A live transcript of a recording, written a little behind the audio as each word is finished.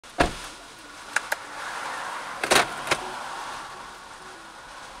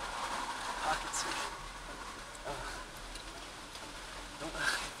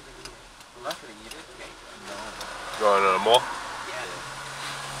I'm not gonna eat it. Okay. No. Going to the mall? Yeah.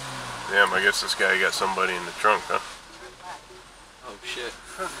 Damn, I guess this guy got somebody in the trunk, huh? Oh shit.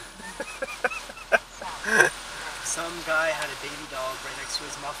 Some guy had a baby dog right next to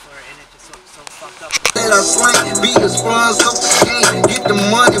his muffler and it just looked so fucked up. And I slang, be as far as up the game. Get the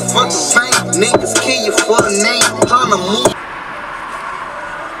money for the fame. Niggas kill you for the name. Tryna move.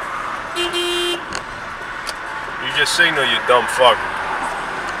 You just signal, you dumb fuck.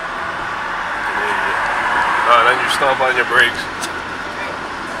 Alright, then you stomp on your brakes.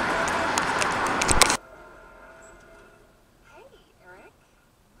 Hey, Eric.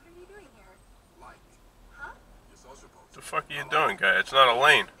 What are you doing here? Huh? What the fuck are you doing, guy? It's not a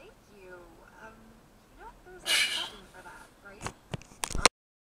lane. Thank you. You know, there's a button for that, right?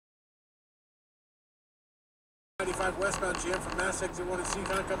 95 westbound GM from Mass Exit 1 at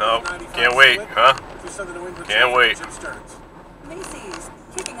Seacon. No, can't wait, huh? Can't wait. Macy's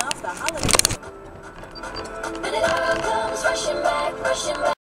kicking off the holidays. And it all comes rushing back, rushing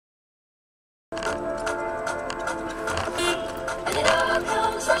back. And it all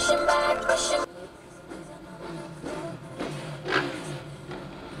comes rushing back, rushing back.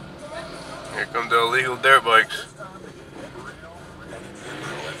 Here come the illegal dirt bikes.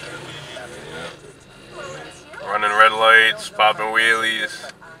 Running red lights, popping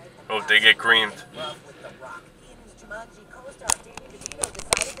wheelies. Hope they get creamed.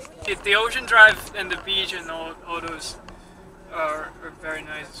 The Ocean Drive and the beach and all those are very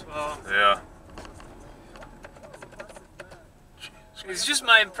nice as well. Yeah. It's just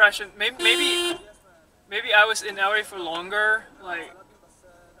my impression. Maybe I was in LA for longer, like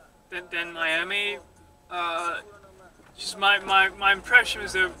than Miami. Just my impression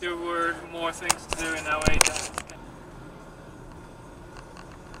is that there were more things to do in LA.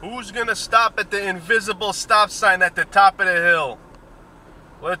 Who's gonna stop at the invisible stop sign at the top of the hill?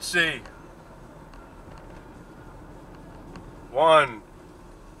 Let's see. 1.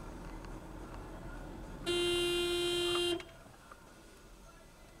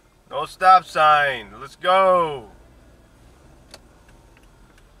 No stop sign. Let's go.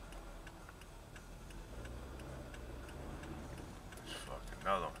 There's fucking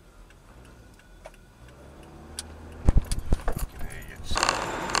another one. Fucking idiots.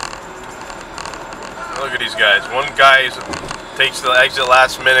 Look at these guys. One guy takes the exit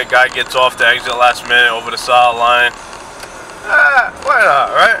last minute. Guy gets off the exit last minute over the solid line. Ah, why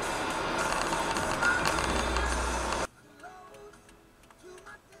not, right?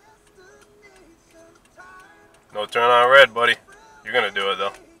 No turn on red, buddy. You're gonna do it though.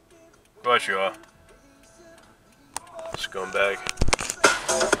 Of course you are. Scumbag.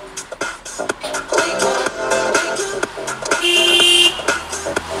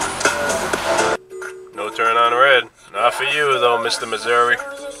 No turn on red. Not for you though, Mr. Missouri.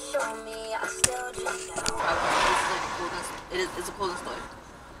 It's a clothing store,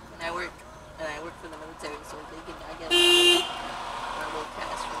 and I work for the military, so I get a little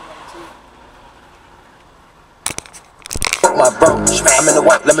cash from them too. My bro, I'm in the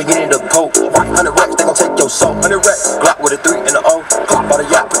white, let me get in the coat. 100 racks, they gon' take your soul. 100 racks, Glock with a 3 and a O. Glock bought a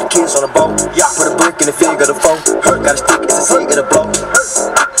yacht, put the kids on a boat. Yacht, put a brick in the fig of the foe. Got a stick, it's a seat of the blow.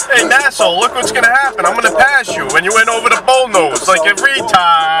 Hey, Nassau, look what's gonna happen. I'm gonna pass you when you went over the bull nose like a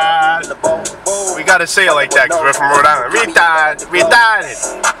retard. We gotta say it like that because we're from Rhode Island. Retard, retarded.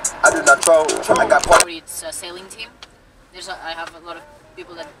 I do not troll. I got It's a sailing team. I have a lot of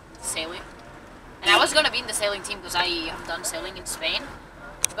people that sailing. And I was gonna be in the sailing team because I have done sailing in Spain,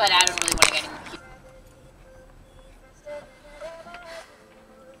 but I don't really want to get in.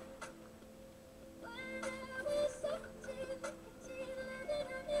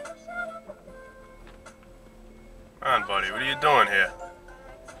 Come on, buddy, what are you doing here?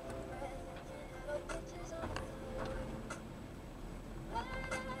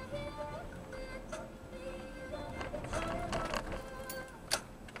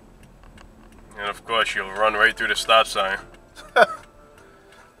 And of course, you'll run right through the stop sign. I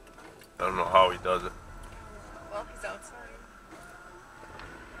don't know how he does it. Well, he's outside.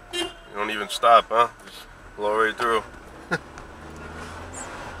 You don't even stop, huh? Just blow right through.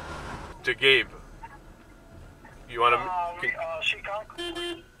 To Gabe. You want to?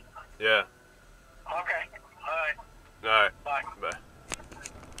 Yeah. Okay. Alright. Alright. Bye. Bye.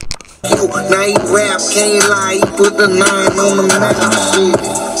 you. Now he rap, can't lie. He put the 9 on the map shit.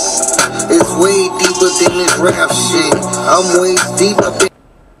 It's way deeper than this rap shit. I'm way deeper.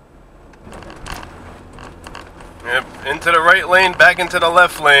 Yep, into the right lane, back into the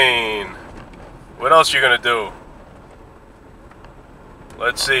left lane. What else you gonna do?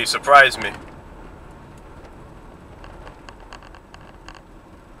 Let's see, surprise me.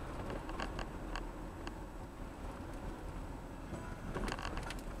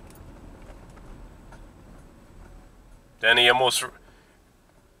 Then he almost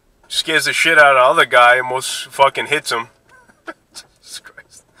scares the shit out of the other guy, almost fucking hits him. Jesus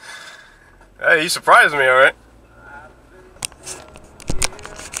Christ. Hey, he surprised me, alright?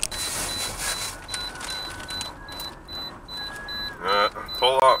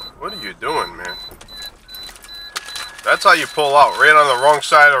 Pull out. What are you doing, man? That's how you pull out. Right on the wrong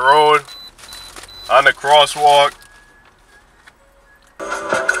side of the road. On the crosswalk.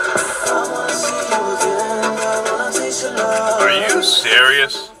 Are you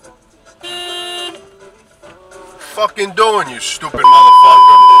serious? Fucking doing, you stupid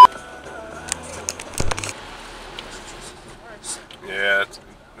motherfucker. Yeah,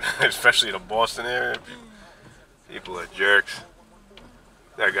 especially the Boston area. People are jerks.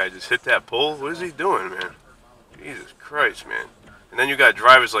 That guy just hit that pole. What is he doing, man? Jesus Christ, man. And then you got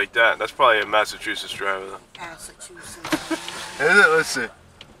drivers like that. That's probably a Massachusetts driver, though. Massachusetts. Is it? Let's see.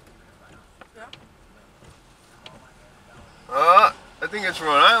 I think it's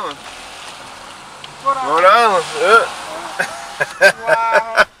Rhode Island. Rhode Island.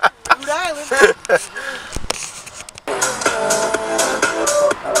 Wow. Rhode Island.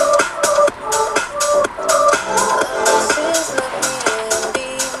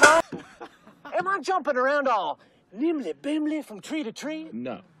 Am I jumping around all nimbly-bimbly from tree to tree?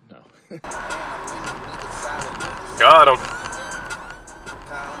 No. Got him.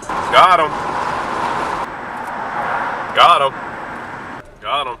 Got him. Got him.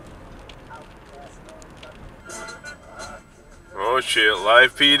 Got him. Oh shit,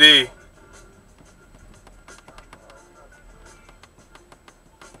 live PD.